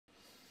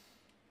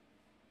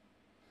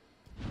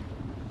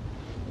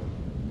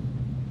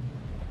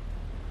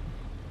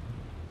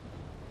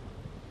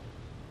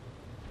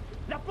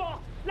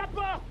porte! La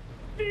porte!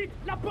 Vite,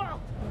 la porte!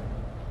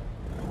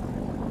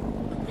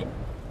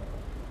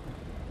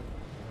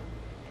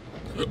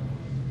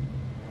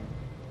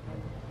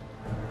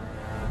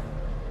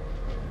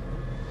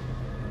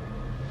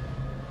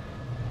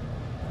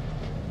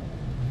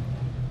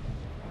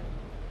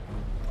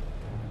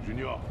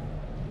 Junior,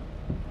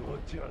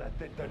 retire la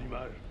tête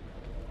d'allumage.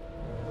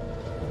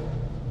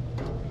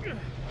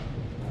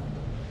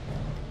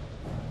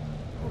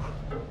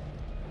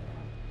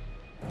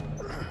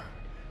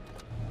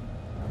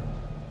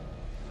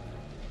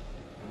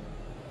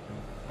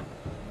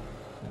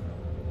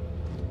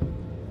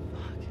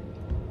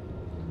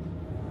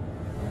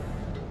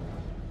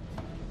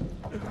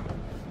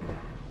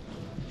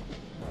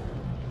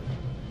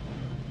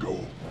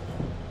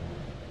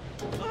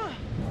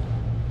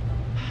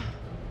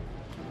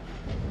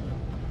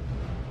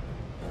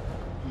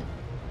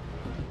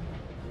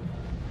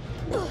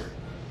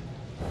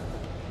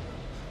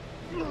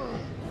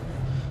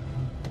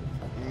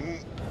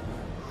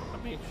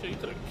 You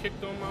could have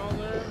kicked them out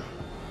there.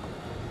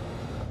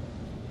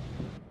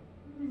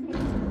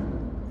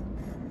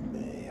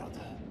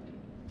 Merde.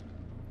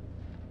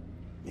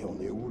 Mais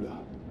on est où là?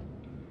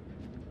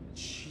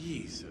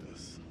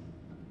 Jesus.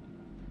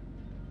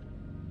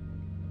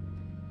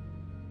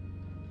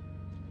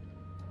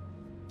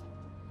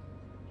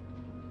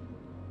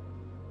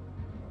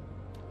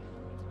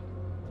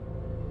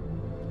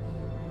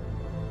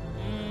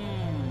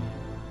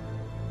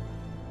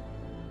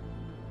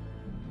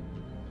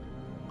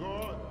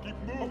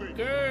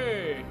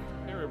 Okay,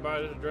 hey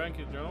everybody, this is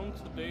Dranky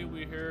Jones. Today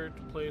we're here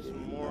to play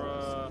some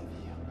more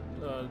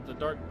the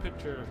Dark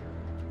Picture.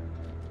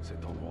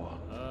 Cet endroit.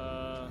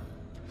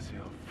 C'est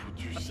un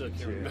foutu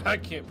cimetière. I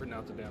can't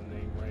pronounce the damn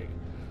name right.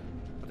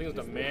 I think it's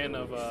the man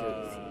of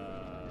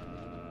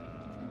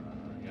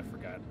yeah, I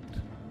forgot.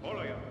 Oh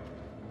là,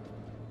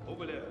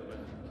 over there.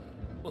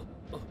 I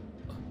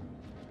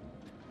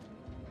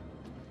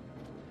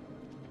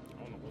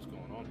don't know what's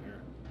going on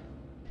here.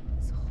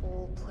 This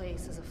whole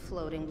place is a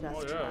floating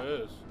death trap. Oh yeah,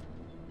 it is.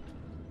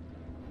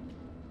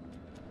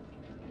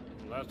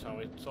 Last time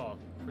we saw a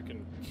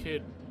freaking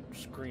kid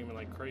screaming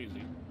like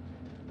crazy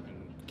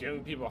and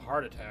giving people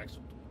heart attacks.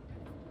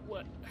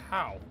 What?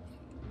 How?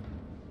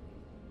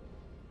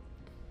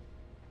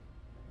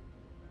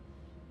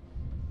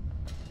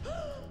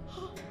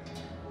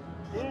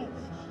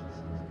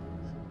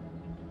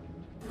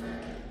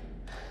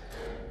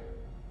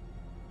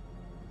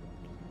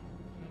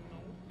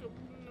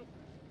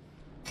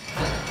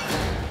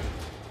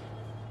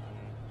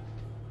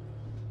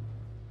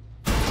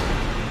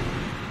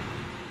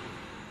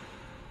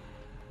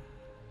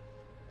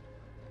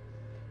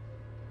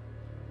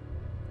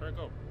 Where'd it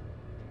go?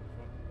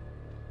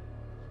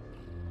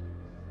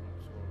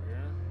 Let's go over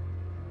here.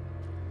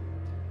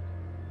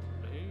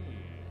 Hey.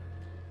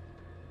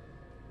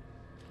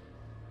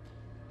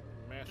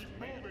 Master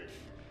man.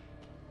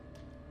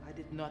 I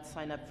did not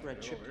sign up for a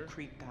trip to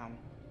Creektown.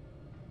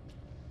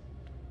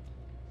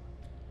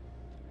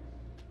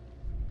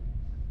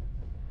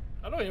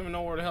 I don't even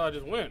know where the hell I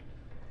just went.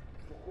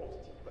 Pourquoi on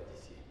se tire pas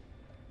d'ici?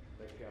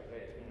 Parce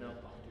qu'après,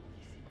 n'importe où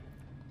d'ici.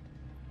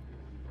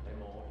 J'ai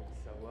vraiment envie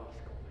de savoir ce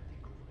qu'on va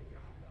découvrir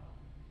là.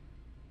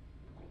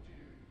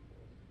 Continue.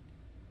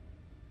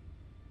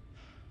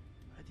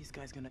 What are these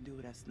guys gonna do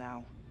with us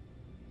now?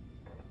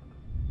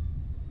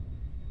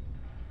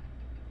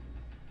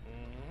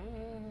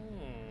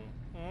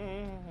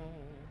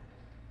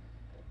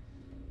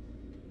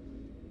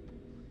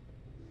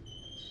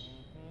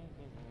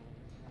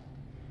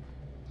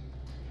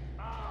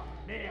 Ah,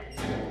 merde!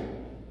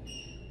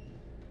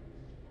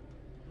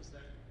 What's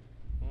that?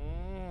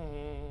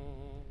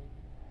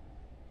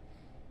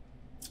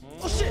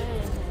 Oh shit!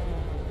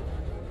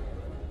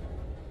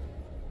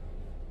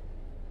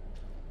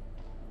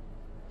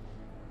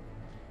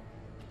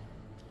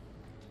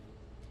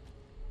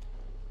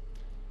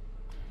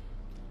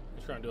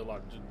 He's trying to do a lot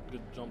of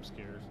good jump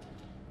scares.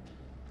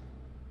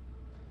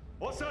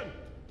 Olson,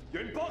 y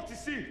a une porte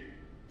ici.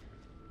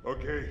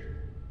 Okay,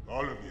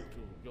 all of you.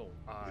 Dude, yo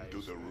eyes,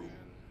 into the room. man.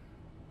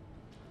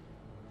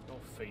 Yo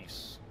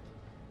face.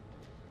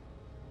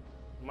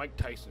 Mike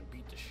Tyson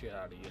beat the shit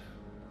out of you.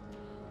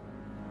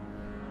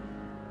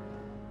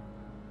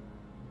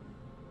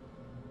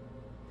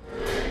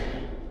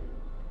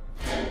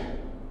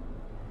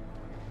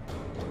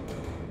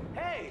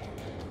 Hey!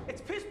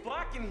 It's pitch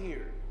black in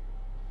here!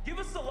 Give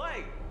us the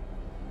light!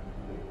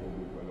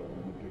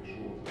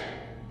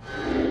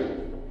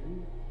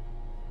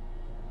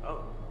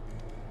 Oh.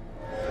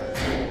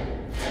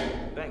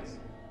 Thanks.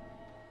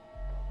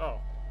 Oh.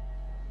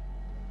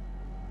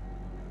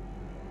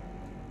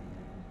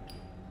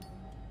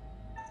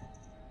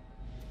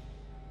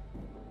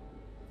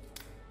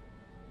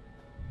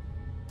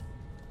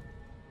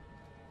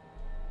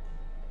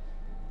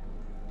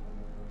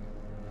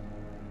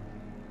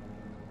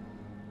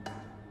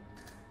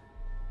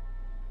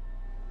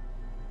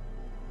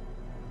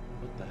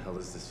 What the hell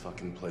is this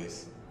fucking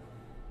place?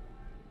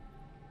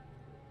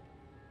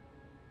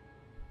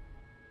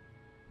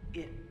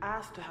 It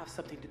has to have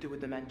something to do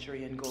with the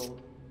Manchurian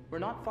Gold. We're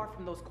not far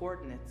from those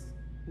coordinates.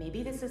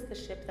 Maybe this is the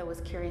ship that was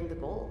carrying the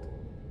gold.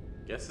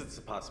 Guess it's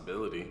a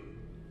possibility.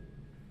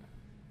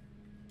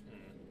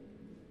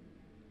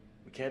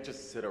 We can't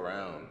just sit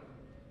around.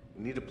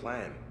 We need a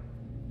plan.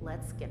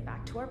 Let's get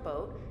back to our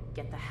boat,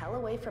 get the hell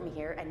away from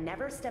here, and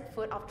never step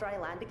foot off dry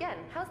land again.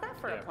 How's that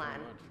for a plan?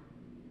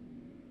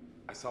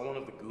 I saw one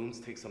of the goons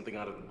take something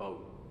out of the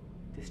boat.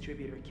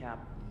 Distributor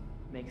cap.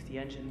 Makes the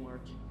engine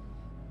work.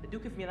 The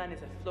Duke of Milan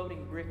is a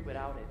floating brick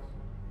without it.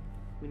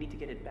 We need to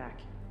get it back.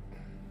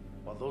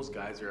 While those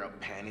guys are out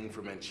panning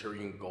for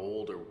Manchurian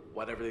Gold or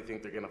whatever they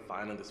think they're gonna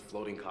find on this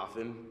floating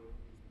coffin,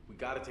 we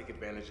gotta take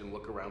advantage and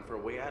look around for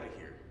a way out of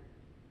here.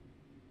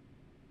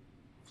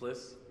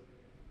 Fliss,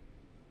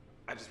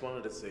 I just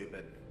wanted to say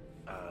that,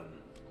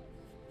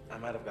 I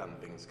might have gotten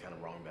things kind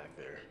of wrong back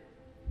there.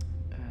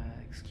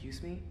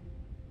 Excuse me?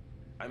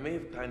 I may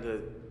have kind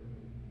of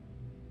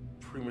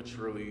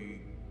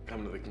prematurely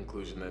come to the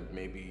conclusion that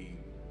maybe,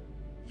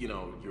 you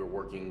know, you're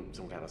working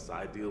some kind of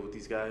side deal with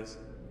these guys,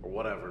 or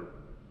whatever.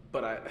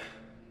 But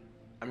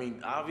I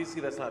mean, obviously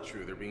that's not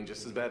true. They're being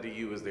just as bad to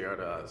you as they are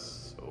to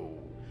us, so,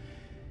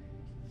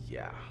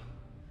 yeah.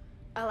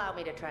 Allow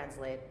me to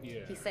translate.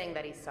 Yeah. He's saying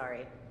that he's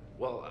sorry.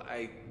 Well,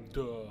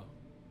 Duh.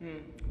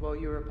 Well,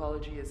 your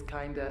apology is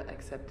kinda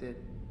accepted.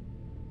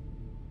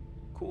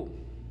 Cool.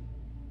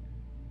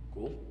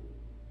 Cool.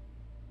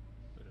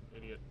 Like an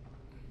idiot.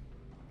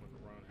 Look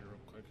around here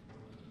real quick.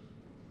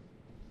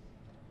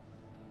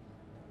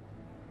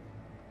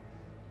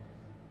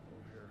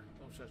 Over here.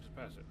 Don't just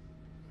pass it.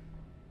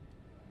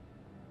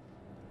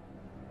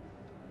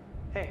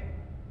 Hey,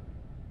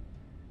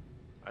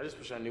 I just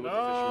wish I knew what the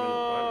fishermen were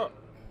planning.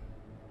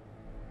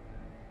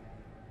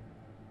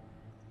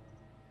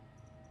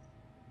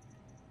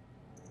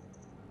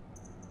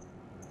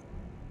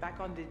 back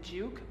on the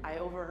Duke, I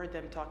overheard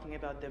them talking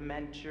about the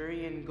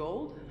Manchurian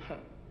Gold.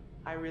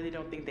 I really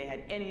don't think they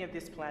had any of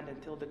this planned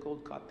until the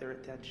gold caught their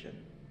attention.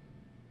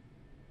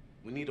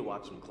 We need to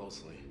watch them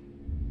closely.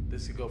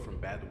 This could go from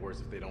bad to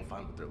worse if they don't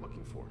find what they're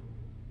looking for.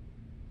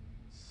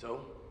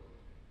 So,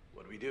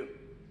 what do?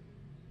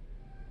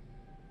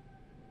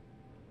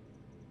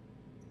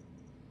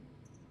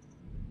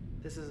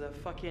 This is a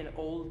fucking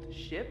old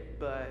ship,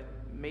 but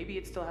maybe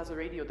it still has a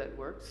radio that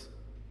works.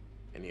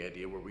 Any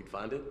idea where we'd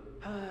find it?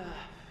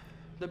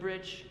 The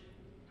bridge,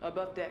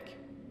 above deck.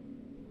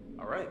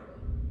 All right.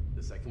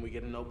 The second we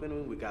get an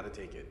opening, we gotta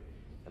take it.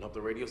 And hope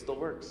the radio still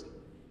works.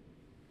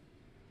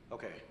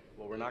 Okay,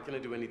 well, we're not gonna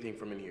do anything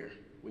from in here.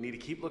 We need to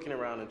keep looking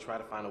around and try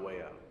to find a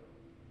way out.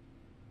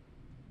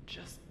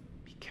 Just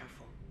be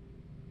careful.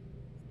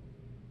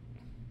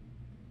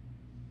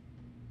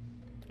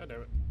 God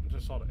damn it. I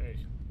just saw the A.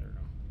 There we go.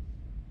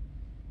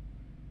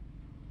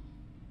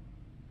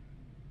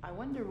 I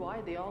wonder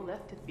why they all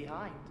left it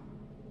behind.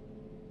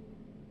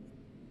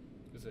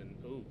 It's in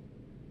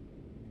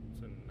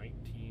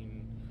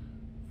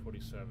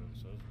 1947,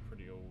 so it's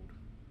pretty old.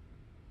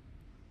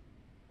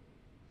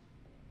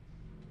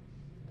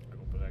 I'll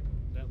go put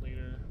that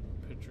later.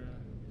 Picture.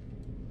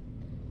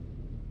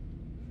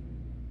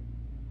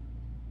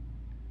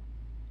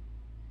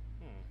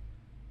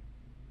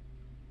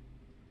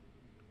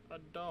 A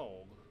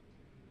dog.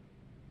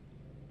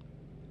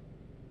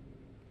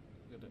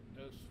 Look at the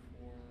S4.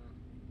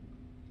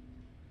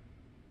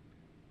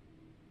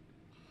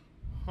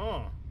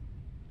 Huh.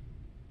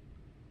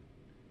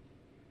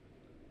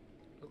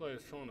 Look like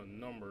it's showing a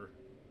number.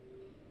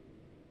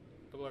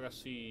 Look like I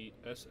see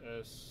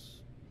SS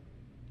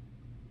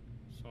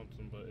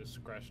something, but it's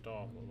scratched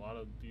off. A lot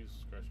of these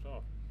scratched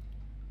off.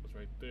 It's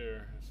right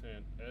there. It's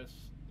saying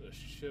S, the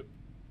ship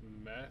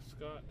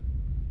mascot.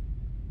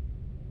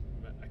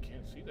 I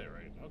can't see that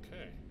right.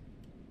 Okay.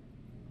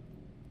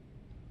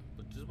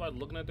 But just by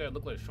looking at that, it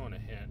looked like it's showing a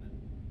hand.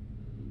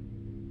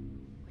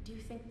 What do you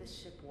think this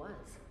ship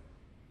was?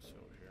 So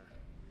here.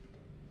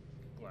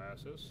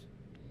 Glasses.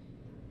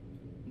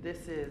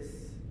 This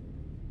is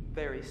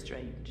very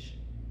strange.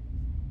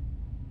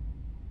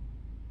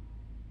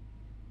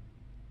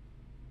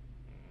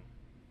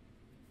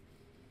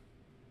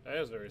 That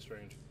is very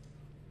strange.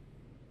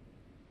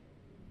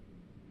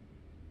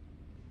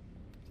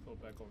 Let's go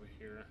back over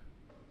here.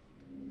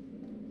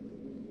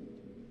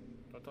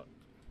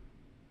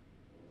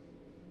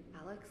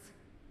 Alex?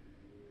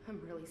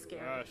 I'm really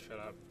scared. Ah, shut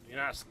up. You're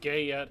not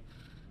scared yet.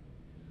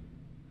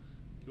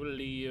 You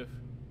leave.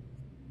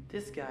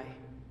 This guy,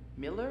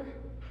 Miller?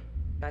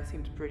 Guy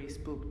seems pretty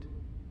spooked.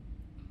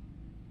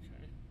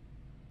 Okay.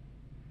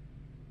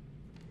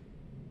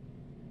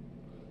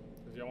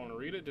 If y'all want to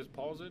read it, just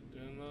pause it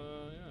and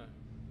yeah.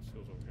 See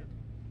what's over here.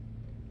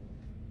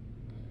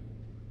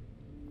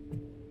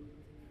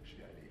 Je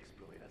vais aller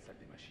explorer la salle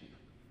des machines.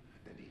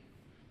 Danny,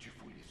 tu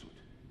fouilles les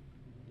soutes.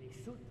 Les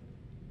soutes?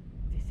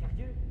 T'es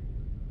sérieux?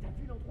 T'as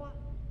vu l'endroit?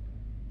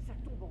 Ça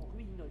tombe en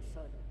ruine,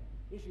 Olson.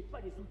 Et j'ai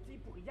pas les outils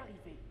pour y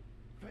arriver.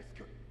 Fais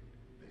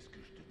ce que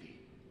je te dis.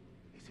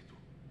 Et c'est tout.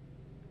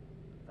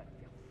 Va te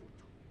faire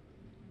foutre.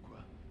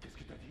 Quoi? Qu'est-ce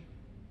que t'as dit?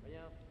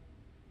 Rien.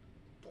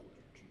 Trou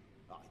du cul.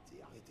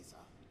 Arrêtez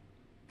ça.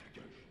 Ta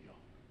gueule, Junior.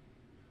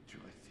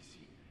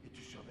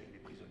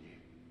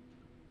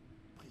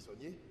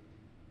 prisonniers?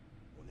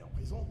 On est en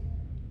prison?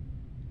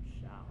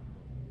 Charmant.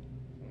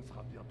 On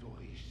sera bientôt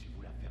riche si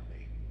vous la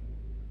fermez.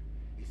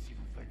 Et si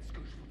vous faites ce que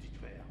je vous dis de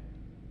faire.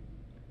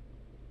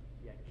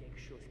 Il y a quelque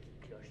chose qui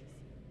cloche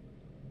ici.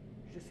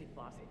 Je sais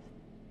pas,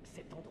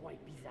 cet endroit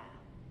est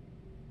bizarre.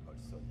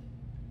 Olson,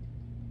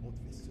 on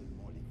devait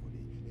seulement les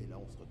voler. Et là,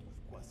 on se retrouve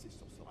coincé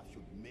sur ce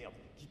rafio de merde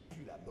qui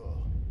pue la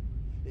mort.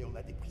 Et on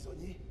a des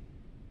prisonniers?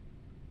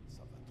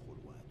 Ça va trop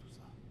loin, tout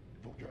ça.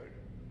 Vos gueules.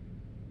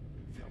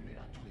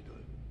 Fermez-la tous les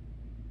deux.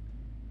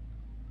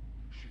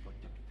 Je suis votre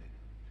capitaine.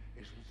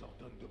 Et je vous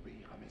ordonne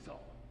d'obéir à mes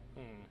ordres.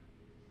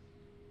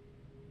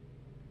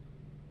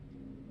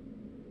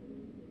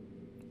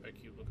 I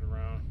keep looking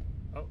around.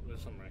 Oh,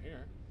 there's something right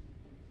here.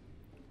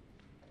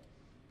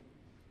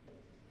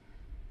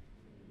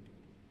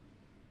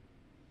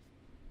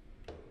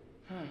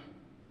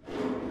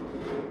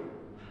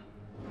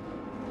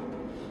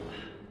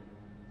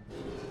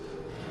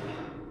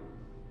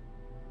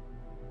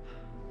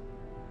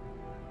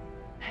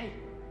 Hey,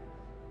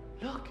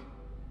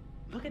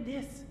 look at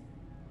this.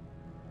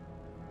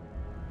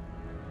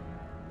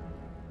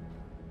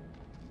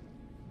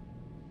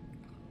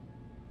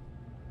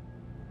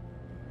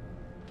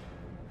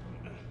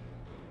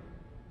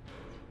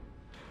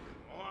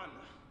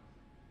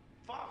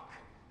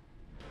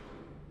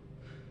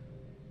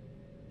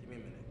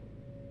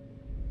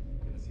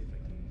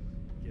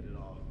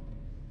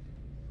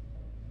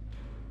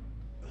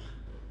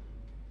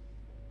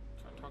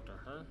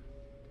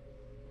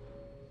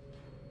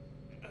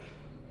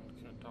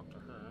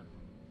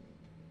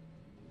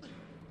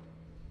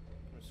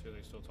 Are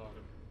they still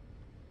talking?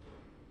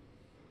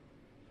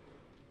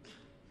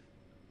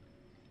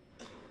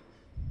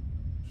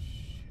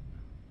 Shit.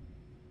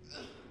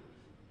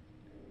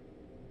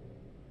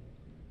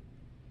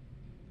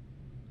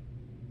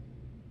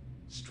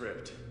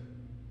 Stripped.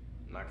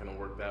 Not gonna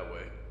work that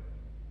way.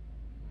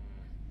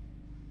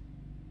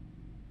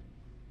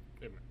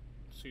 Wait a minute.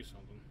 See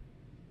something.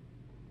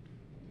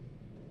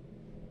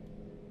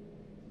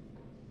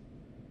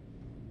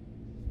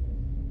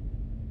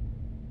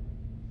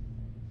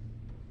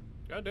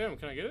 God damn,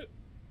 can I get it?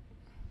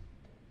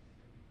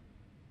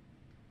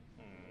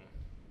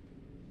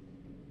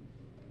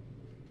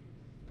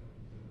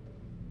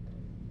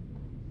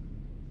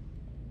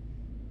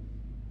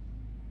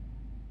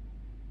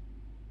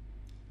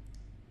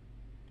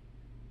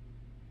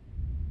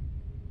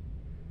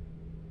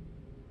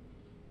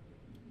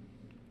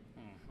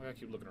 I gotta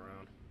keep looking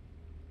around.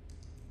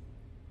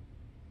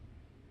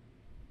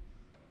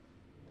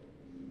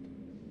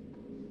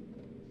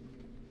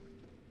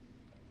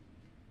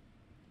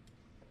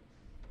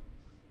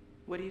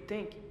 What do you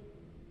think?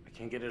 I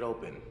can't get it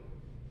open.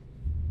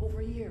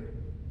 Over here.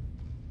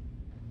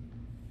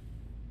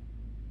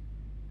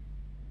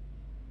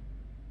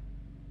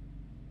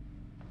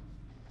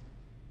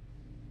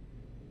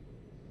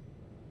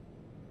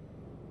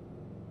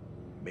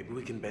 Maybe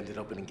we can bend it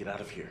open and get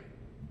out of here.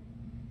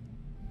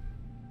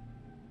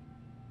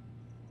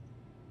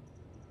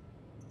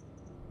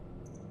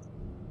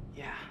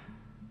 Yeah,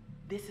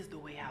 this is the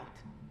way out.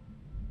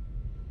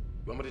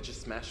 You want me to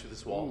just smash through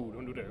this wall? Ooh,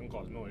 don't do that, don't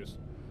cause noise.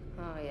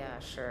 Oh yeah,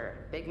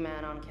 sure. Big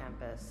man on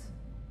campus.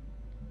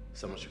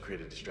 Someone should create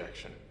a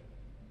distraction.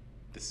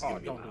 This is gonna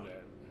be don't loud. do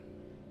that.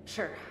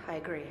 Sure, I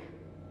agree.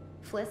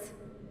 Fliss,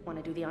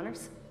 wanna do the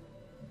honors?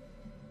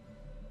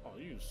 Oh,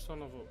 you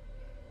son of a...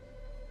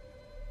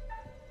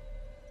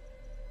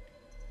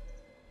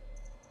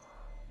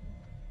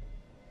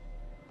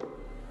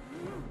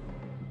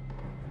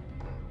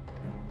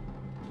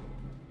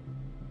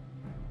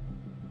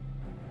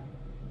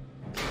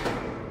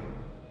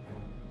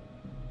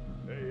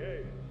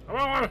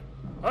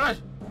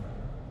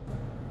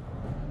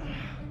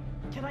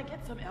 Can I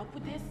get some help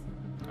with this?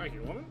 Thank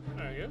you, woman.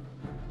 Thank you.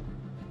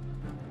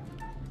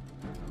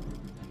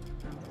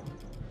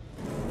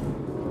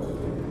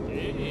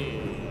 Yeah.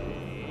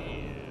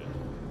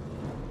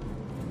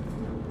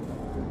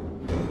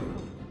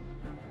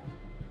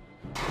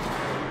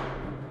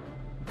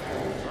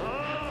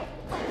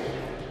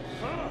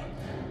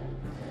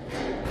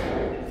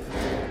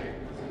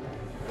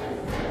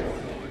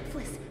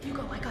 Fliss, you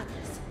go, I got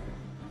this.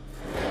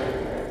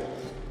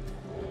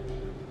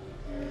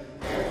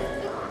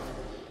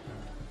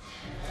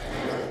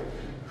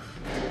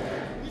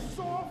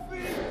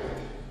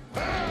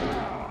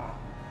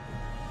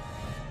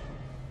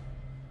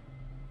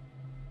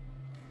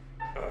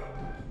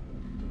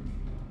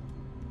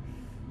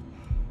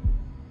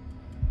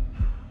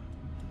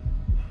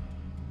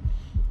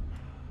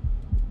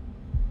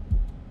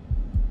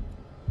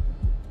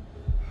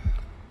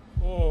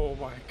 Oh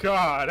my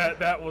god,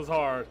 that was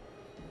hard.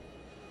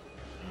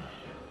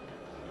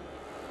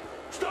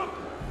 Stop!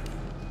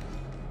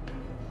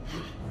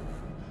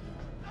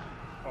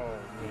 Oh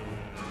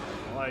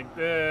man, like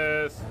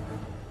this.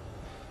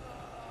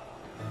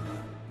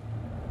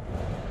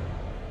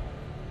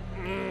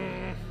 Are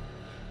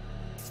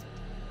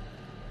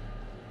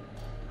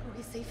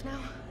we safe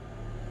now?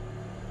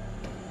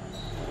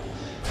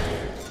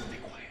 Stay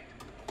quiet.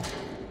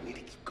 We need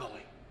to keep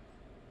going.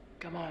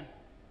 Come on.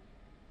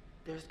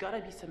 There's gotta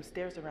be some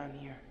stairs around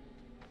here.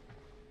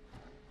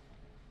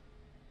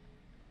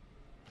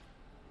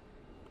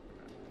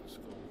 Let's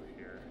go over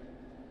here.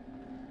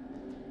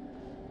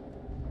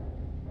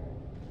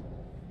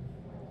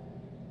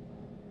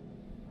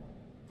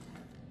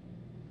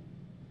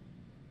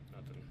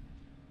 Nothing.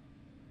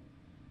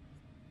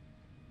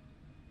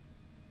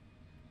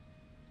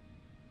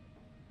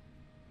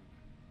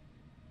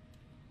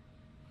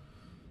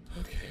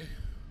 Okay.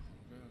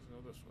 Let's go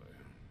this way.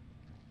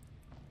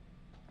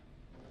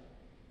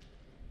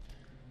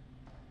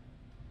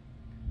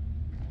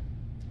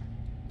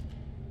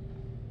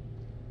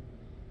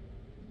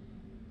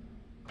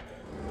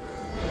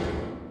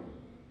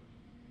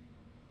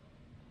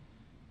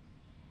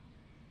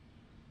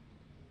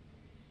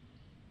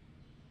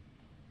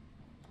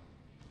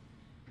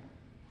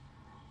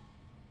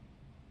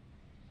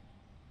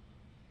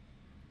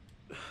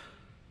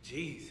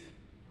 Jeez.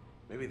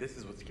 Maybe this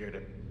is what scared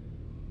her.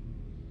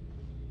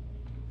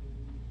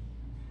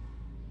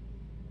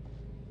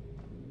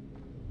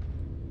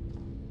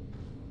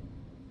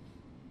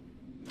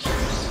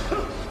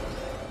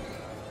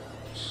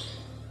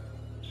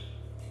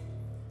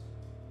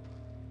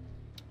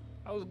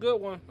 That was a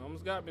good one.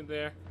 Almost got me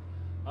there.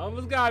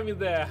 Almost got me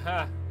there.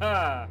 Ha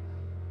ha.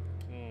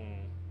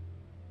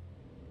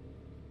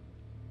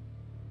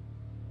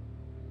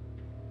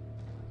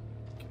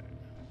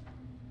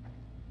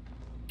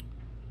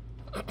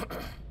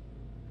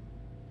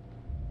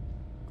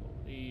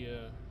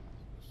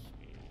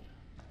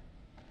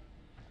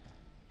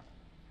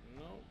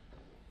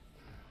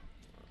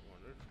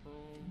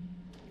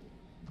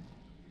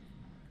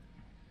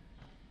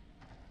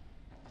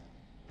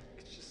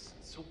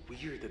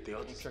 Weird that they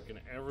all just checking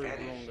every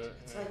room that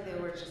it's like they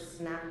were just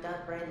snapped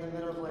up right in the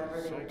middle of whatever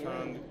they were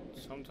doing.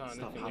 Sometimes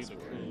they can leave the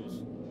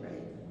clues.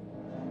 Right.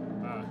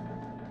 Ah.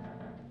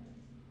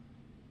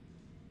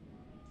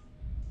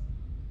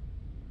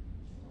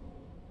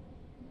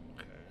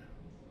 Okay.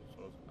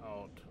 So it's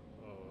out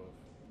of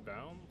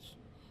bounds.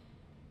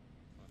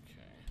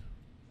 Okay.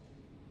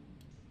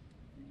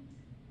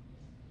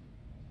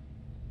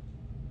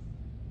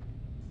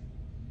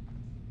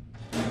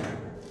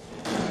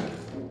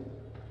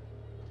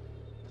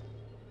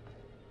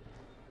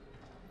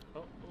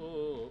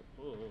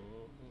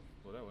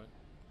 Go that way.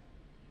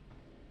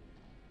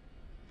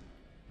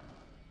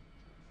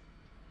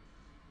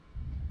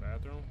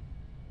 Bathroom.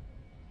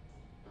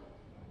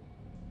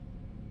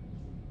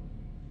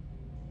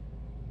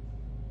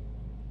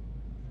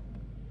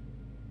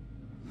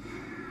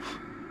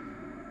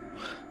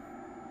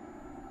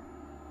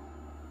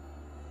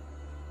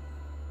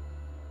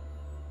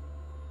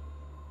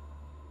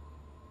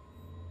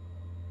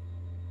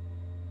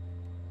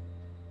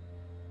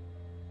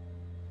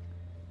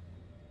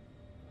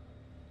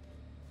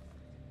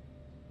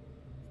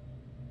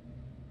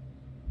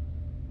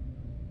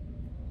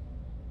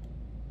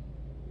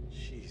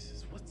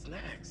 Jesus, what's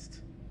next?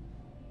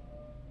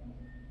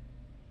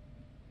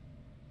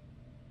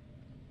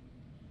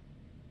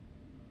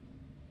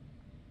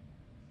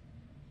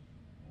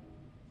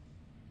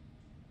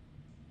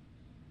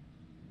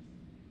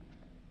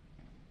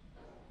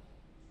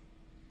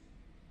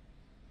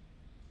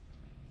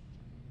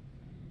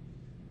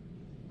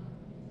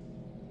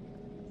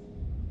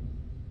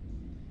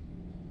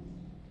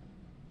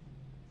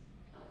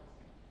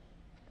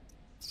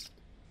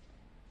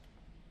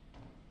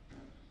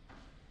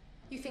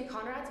 You think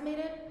Conrad's made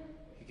it?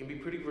 He can be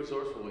pretty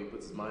resourceful when he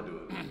puts his mind to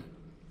it.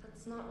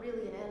 That's not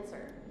really an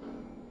answer.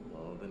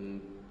 Well,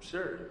 then,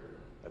 sure.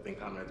 I think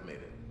Conrad's made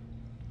it.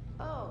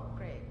 Oh,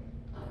 great.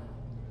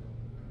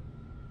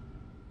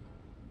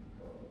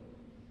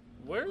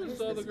 Where is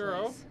the other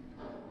girl? Place?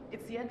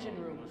 It's the engine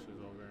room. Oh,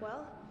 she's over there.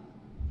 Well,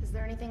 is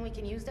there anything we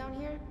can use down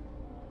here?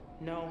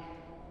 No.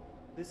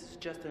 This is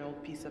just an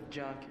old piece of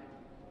junk.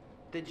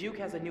 The Duke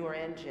has a newer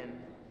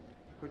engine.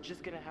 We're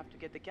just gonna have to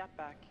get the cap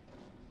back.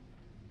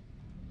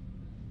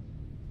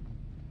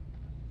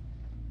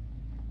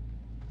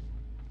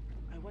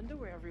 I wonder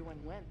where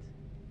everyone went.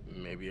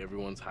 Maybe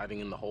everyone's hiding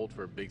in the hold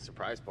for a big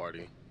surprise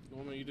party.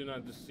 Woman, you did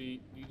not just see.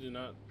 You did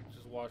not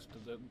just watch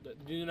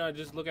you did not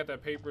just look at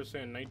that paper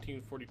saying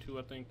 1942,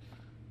 I think.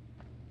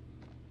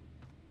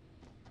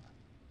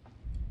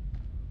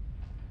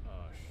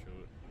 Oh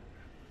shoot.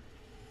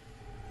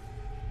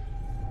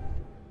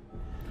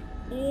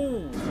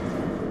 Ooh.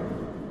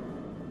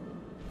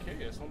 Okay,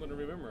 that's something to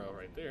remember out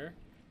right there.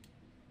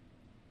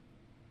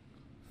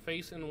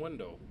 Face in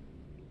window.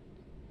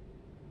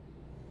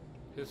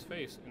 His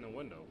face in the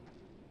window.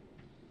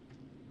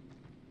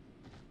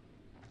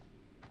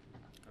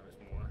 There's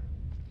more.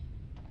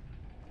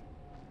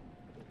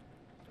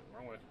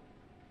 Wrong way.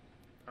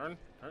 Turn.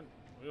 Where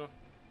you go?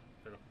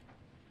 There you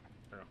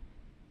go.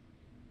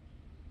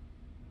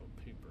 Oh,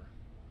 paper.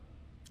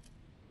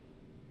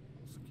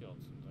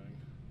 Skeleton thing.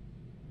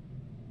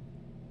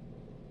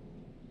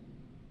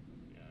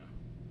 Yeah.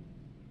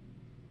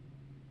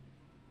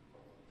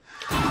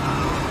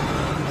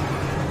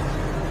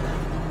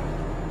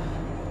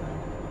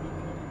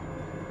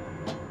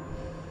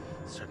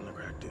 Starting to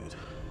crack, dude.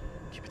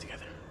 Keep it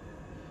together.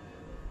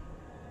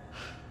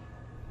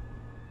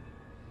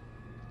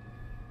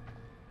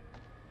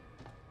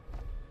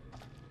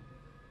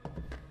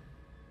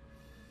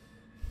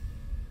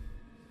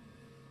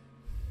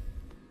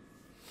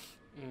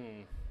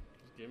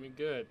 me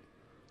good.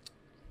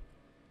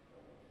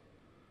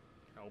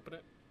 Can I open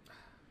it? There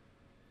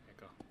you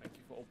go. Thank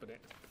you for opening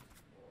it.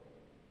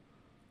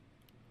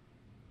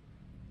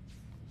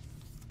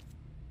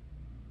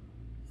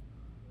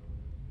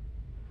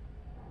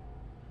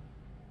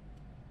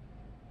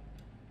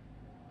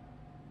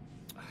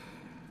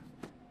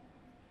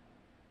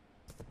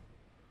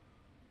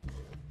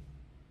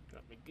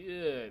 Got me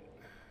good.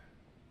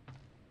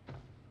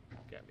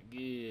 Got me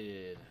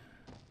good.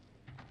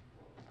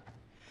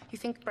 You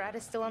think Brad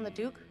is still on the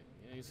Duke?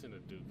 Yeah, he's in the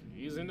Duke.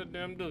 He's in the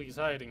damn Duke. He's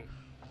hiding.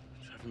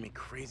 Driving me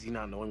crazy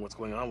not knowing what's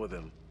going on with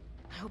him.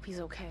 I hope he's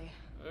okay.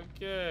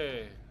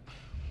 Okay.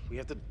 We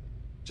have to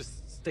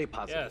just stay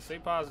positive. Yeah, stay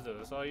positive.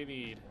 That's all you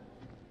need.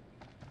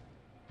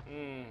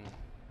 Alright.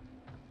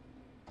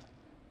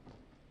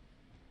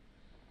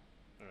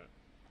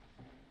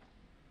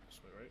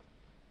 This way, right?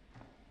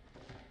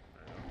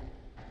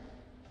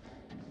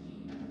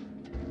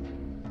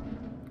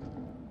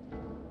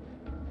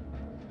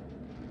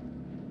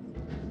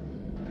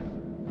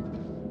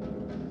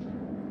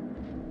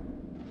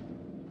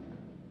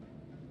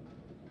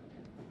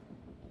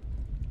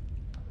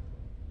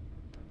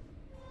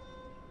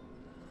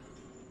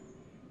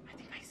 I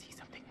think I see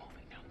something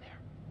moving down there.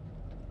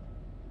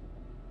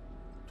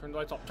 Turn the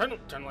lights off. Turn the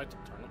lights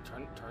off.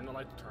 Turn the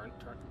lights. Turn.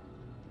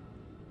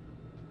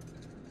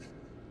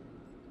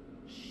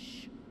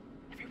 Shh.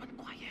 Everyone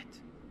quiet.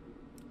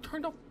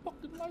 Turn the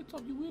fucking lights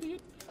off, you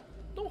idiot.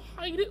 Don't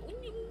hide it.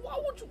 Why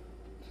would you?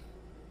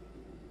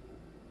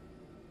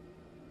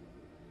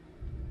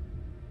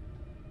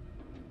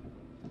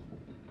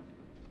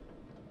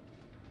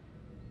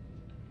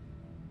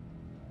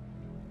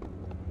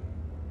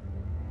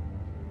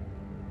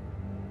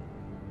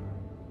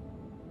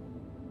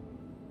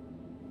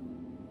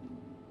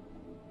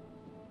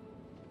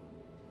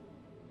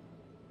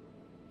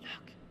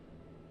 Look.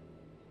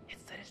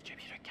 It's the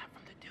distributor cap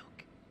from the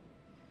Duke.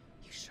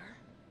 You sure?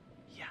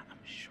 Yeah, I'm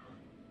sure.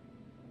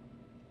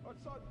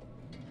 Olson!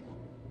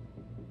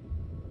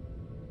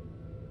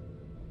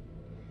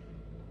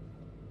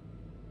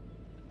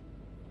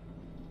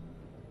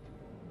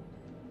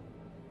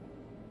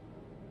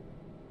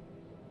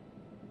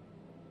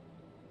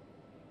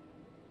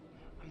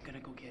 I'm gonna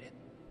go get it.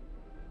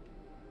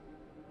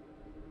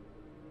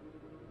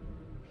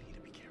 We need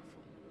to be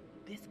careful.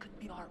 This could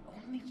be our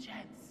only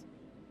chance.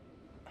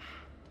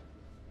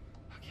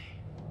 Okay.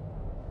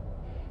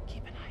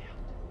 Keep an eye out.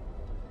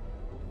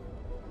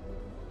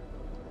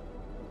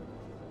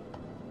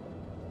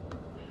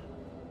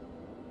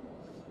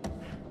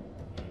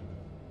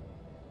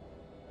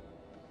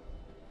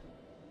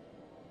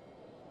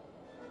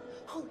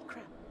 Holy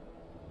crap.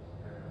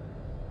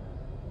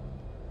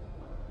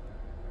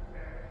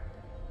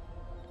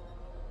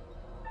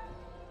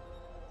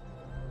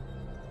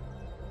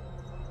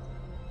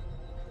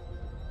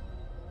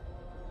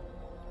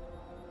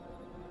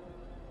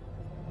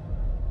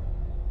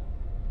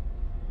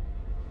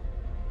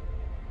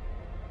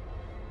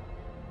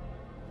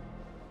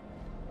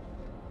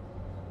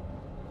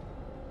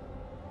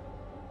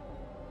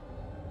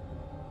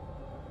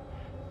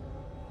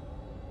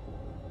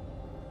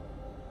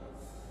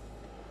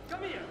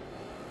 Come here!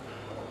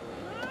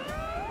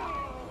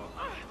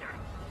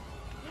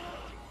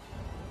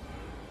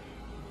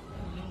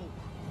 No,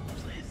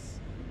 Fliss.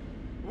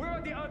 Where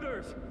are the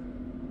others?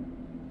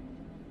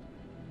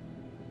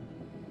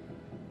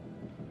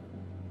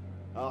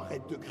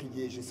 Arrête de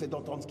crier, j'essaie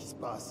d'entendre ce qui se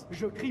passe.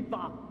 Je crie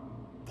pas.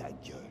 Ta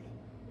gueule.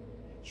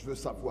 Je veux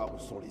savoir où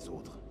sont les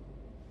autres.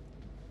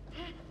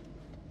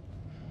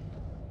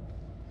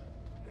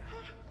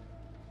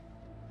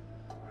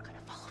 We're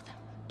gonna follow them.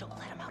 Don't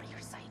let them out of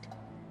your sight.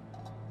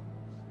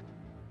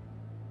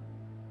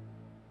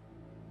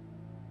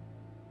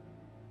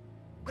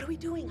 What are we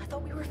doing? I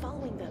thought we were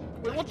following them.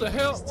 Wait, what the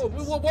hell?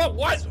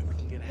 What? So we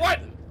can get What?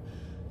 ahead.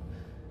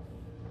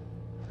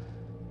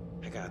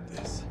 I got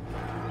this.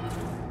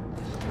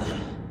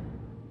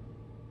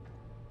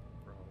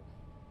 Bro.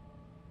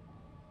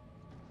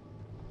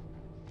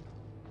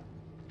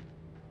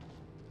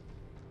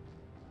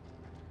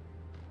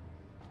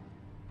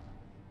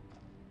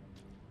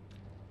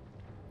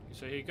 You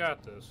say he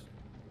got this.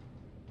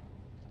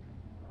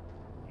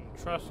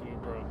 I'm trusting you,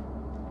 bro.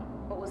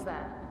 What was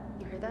that?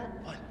 You heard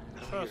that? What?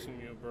 I'm trusting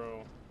you,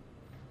 bro.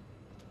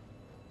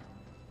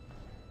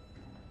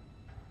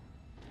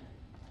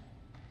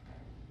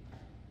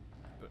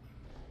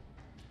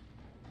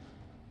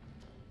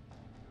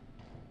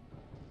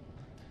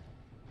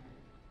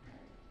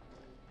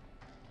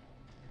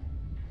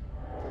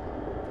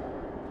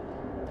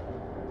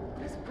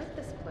 What is with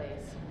this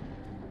place?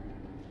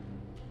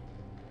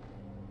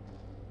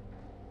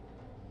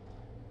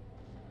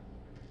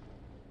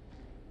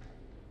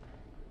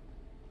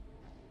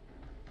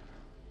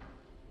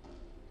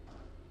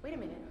 Wait a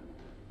minute.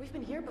 We've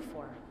been here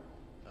before.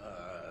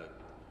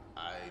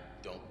 I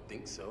don't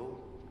think so.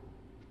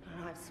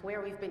 Oh, I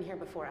swear we've been here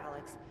before,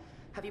 Alex.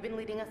 Have you been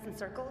leading us in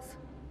circles?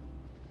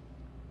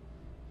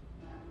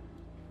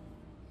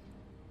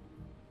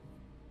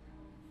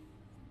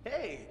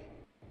 Hey!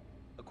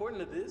 A according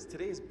to this,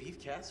 today is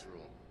beef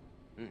casserole.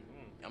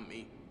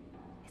 Yummy.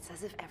 It's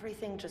as if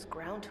everything just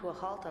ground to a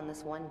halt on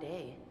this one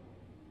day.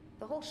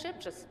 The whole ship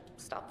just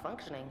stopped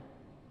functioning.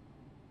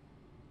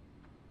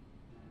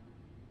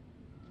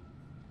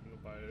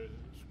 Nobody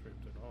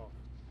scraped it off.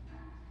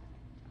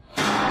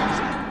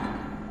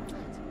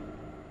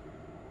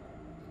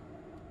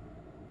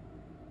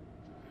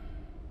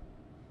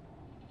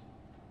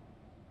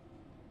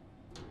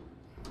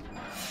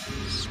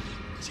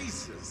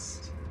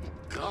 Jesus.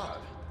 God.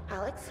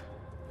 Alex,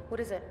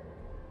 what is it?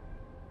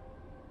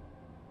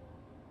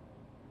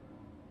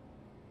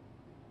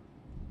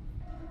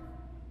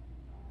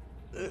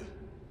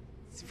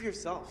 See for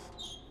yourself.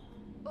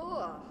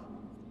 Ugh.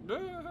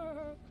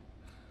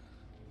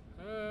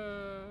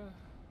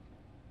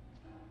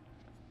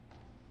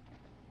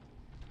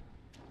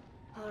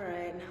 All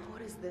right, now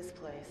what is this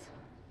place?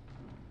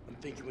 I'm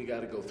thinking we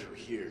gotta go through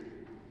here.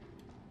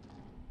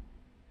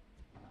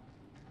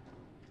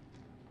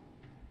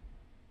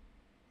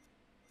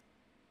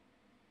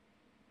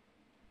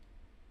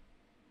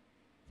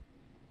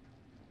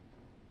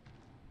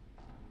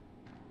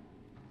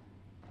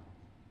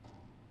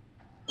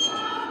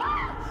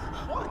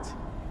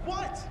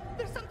 What?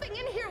 There's something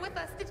in here with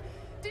us.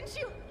 Didn't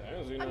you?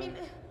 I mean,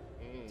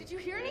 did you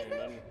hear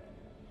anything?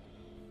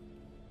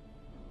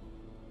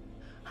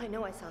 I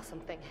know I saw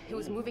something. It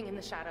was moving in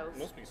the shadows.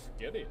 Must be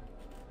scary.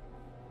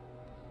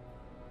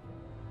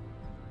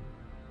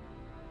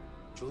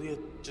 Julia,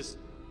 just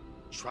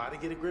try to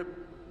get a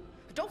grip.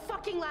 Don't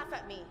fucking laugh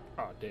at me.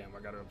 Oh damn,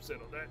 I got her upset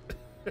on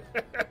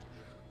that.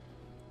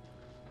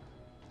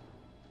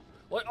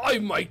 Like, hey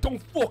mate,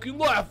 don't fucking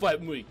laugh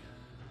at me.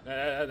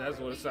 That's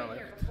what it sounded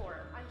like.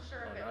 I'm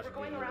sure of it. We're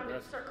going around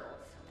in circles.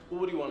 Well,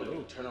 what do you want to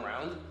do? Turn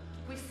around?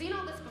 We've seen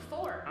all this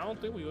before. I don't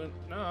think we went.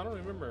 No, I don't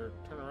remember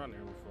turning around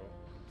here before.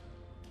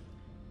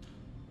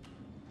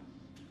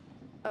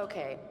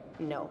 Okay,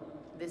 no,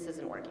 this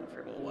isn't working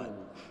for me. What?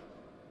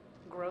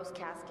 Gross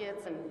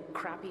caskets and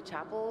crappy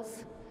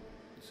chapels.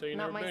 So you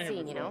Not never my been here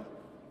scene, you before? know?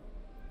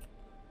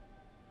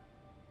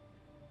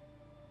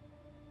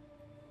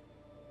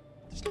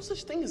 There's no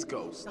such thing as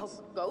ghosts. Oh,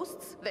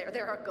 ghosts?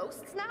 There are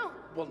ghosts now?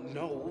 Well,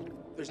 no.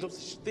 There's no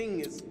such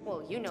thing as...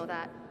 Well, you know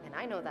that, and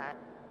I know that,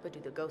 but do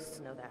the ghosts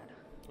know that?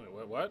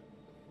 Wait, what?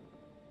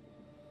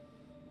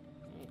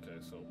 Okay,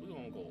 so we're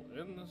gonna go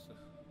in this.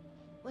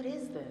 What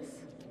is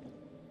this?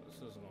 This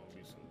is gonna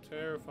be some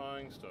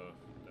terrifying stuff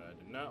that I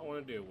did not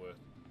want to deal with.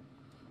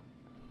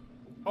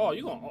 Oh,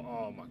 you gonna?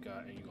 Oh my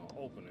god! And you gonna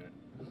open it?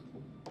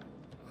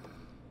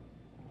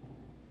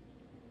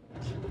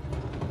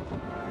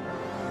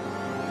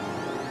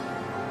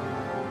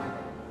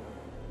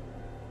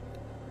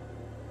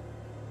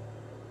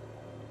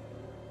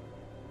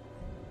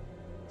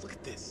 Look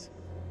at this.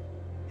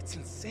 It's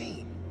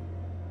insane.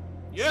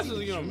 Yes, Is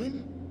it's it human.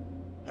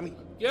 human? I mean,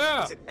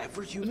 Yeah. is it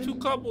ever human? The two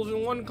couples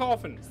in one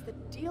coffin. What's the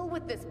deal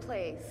with this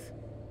place?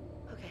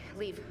 Okay,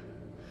 leave.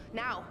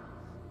 Now.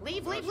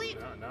 Leave.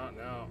 No.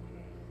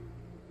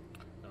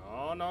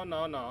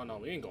 No.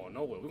 We ain't going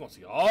nowhere. We're gonna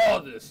see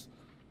all this.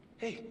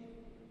 Hey,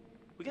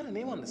 we got a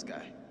name on this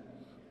guy.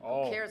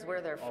 Oh. Who cares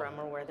where they're from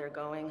or where they're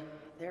going?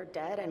 They're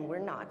dead and we're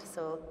not,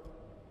 so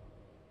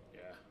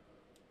Yeah.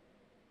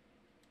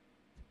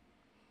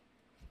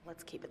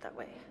 let's keep it that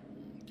way.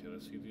 Okay,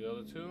 let's see the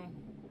other two.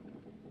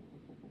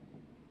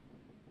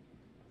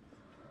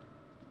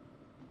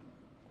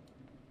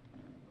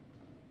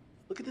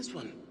 Look at this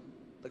one.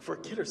 Like for a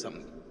kid or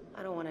something.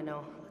 I don't want to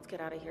know. Let's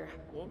get out of here.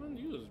 Woman,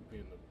 you was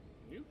being a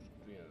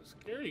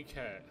scaredy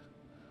cat.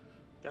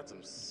 Got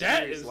some That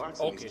serious is locks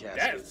in these okay.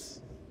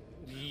 caskets.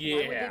 That's Why yeah.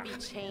 would they be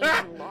chained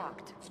and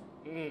locked?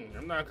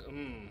 I'm not.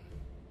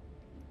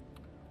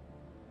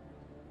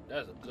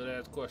 That's a good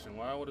ass question.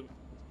 Why would it?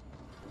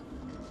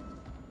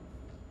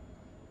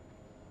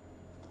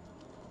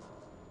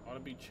 Ought to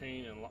be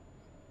chained and locked.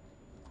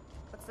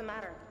 What's the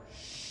matter?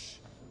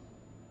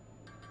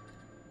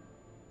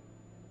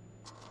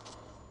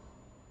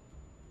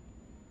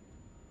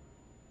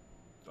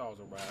 That was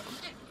a rat.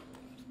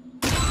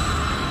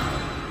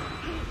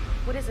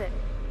 What is it?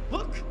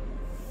 Look!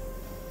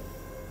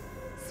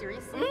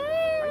 Seriously?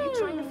 Are you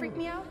trying to freak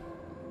me out?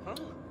 Huh?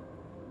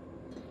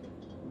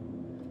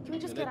 Can we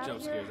just Yeah, get that out jump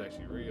of scare here? is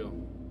actually real.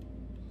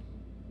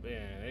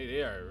 Man,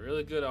 they are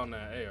really good on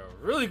that. They are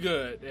really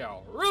good. They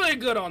are really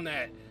good on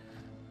that.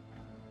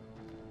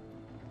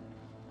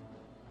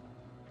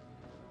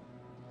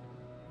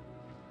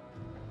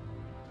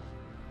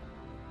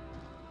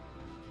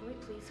 Can we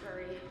please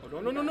hurry? Oh,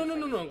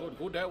 no.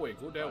 Go that way.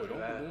 Go that way. Don't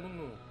go.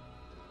 No.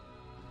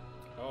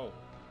 Oh.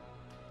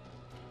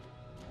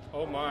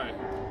 Oh my.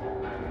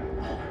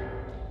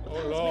 What the Oh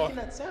hell's Lord. making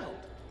that sound?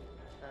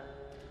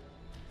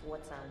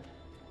 What sound?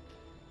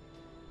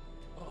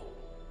 Oh.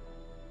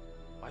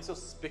 Why so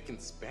spick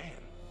and span?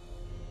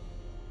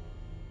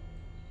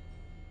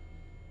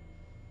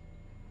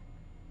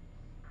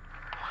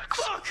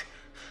 Fuck!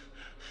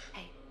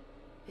 Hey,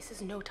 this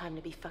is no time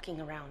to be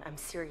fucking around. I'm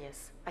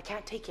serious. I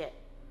can't take it.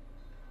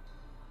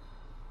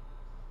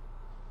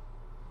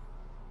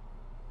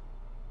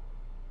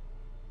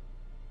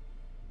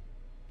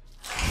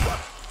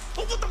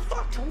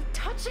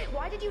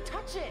 did you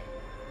touch it?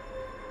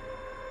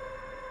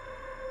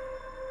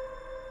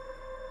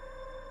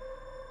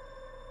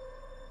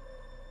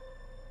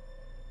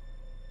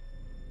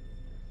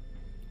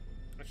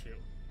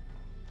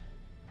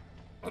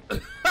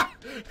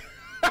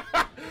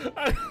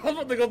 I was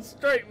about to go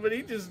straight, but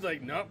he just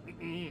like, nope.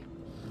 Oh,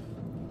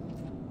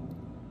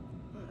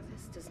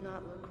 this does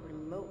not look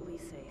remotely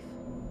safe.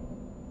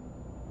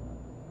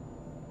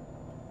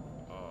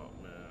 Oh,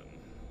 man.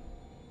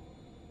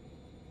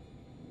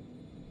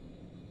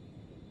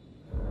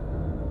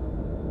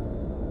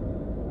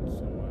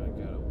 So I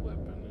got a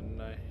weapon in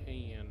my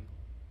hand.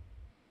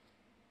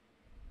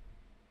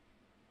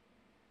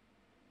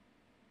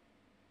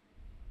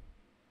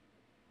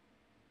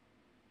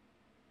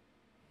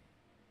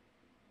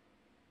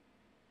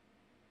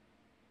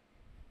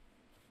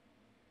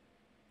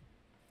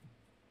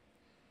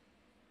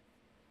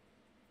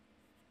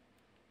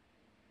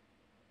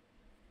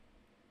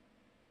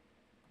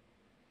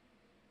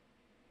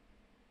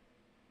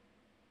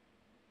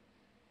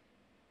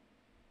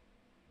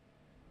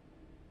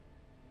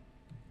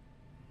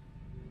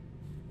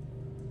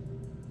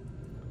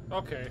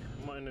 Okay,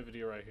 I'm gonna end the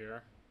video right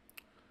here.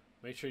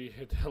 Make sure you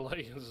hit that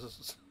like and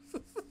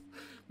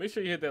make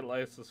sure you hit that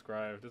like and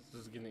subscribe. This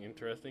is getting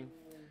interesting.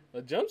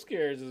 The jump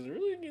scares is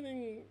really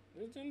getting,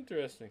 it's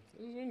interesting.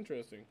 This is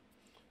interesting.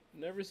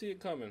 Never see it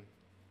coming.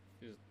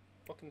 He just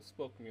fucking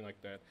spoke to me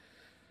like that.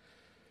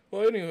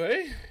 Well,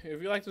 anyway, if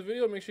you like this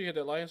video, make sure you hit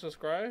that like and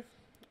subscribe.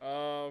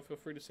 Feel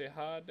free to say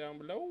hi down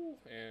below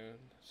and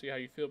see how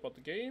you feel about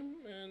the game.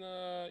 And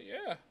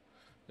yeah,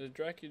 this is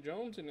Dracula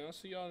Jones, and I'll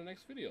see y'all in the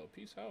next video.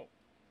 Peace out.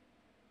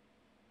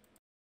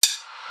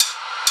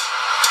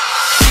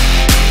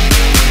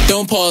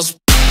 Don't pause.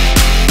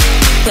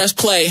 Press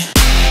play.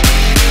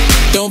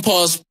 Don't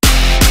pause.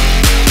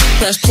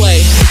 Press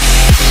play.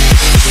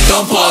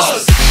 Don't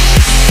pause.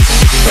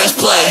 Press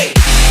play.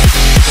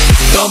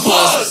 Don't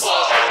pause.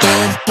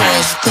 Don't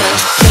pause.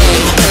 Press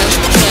play.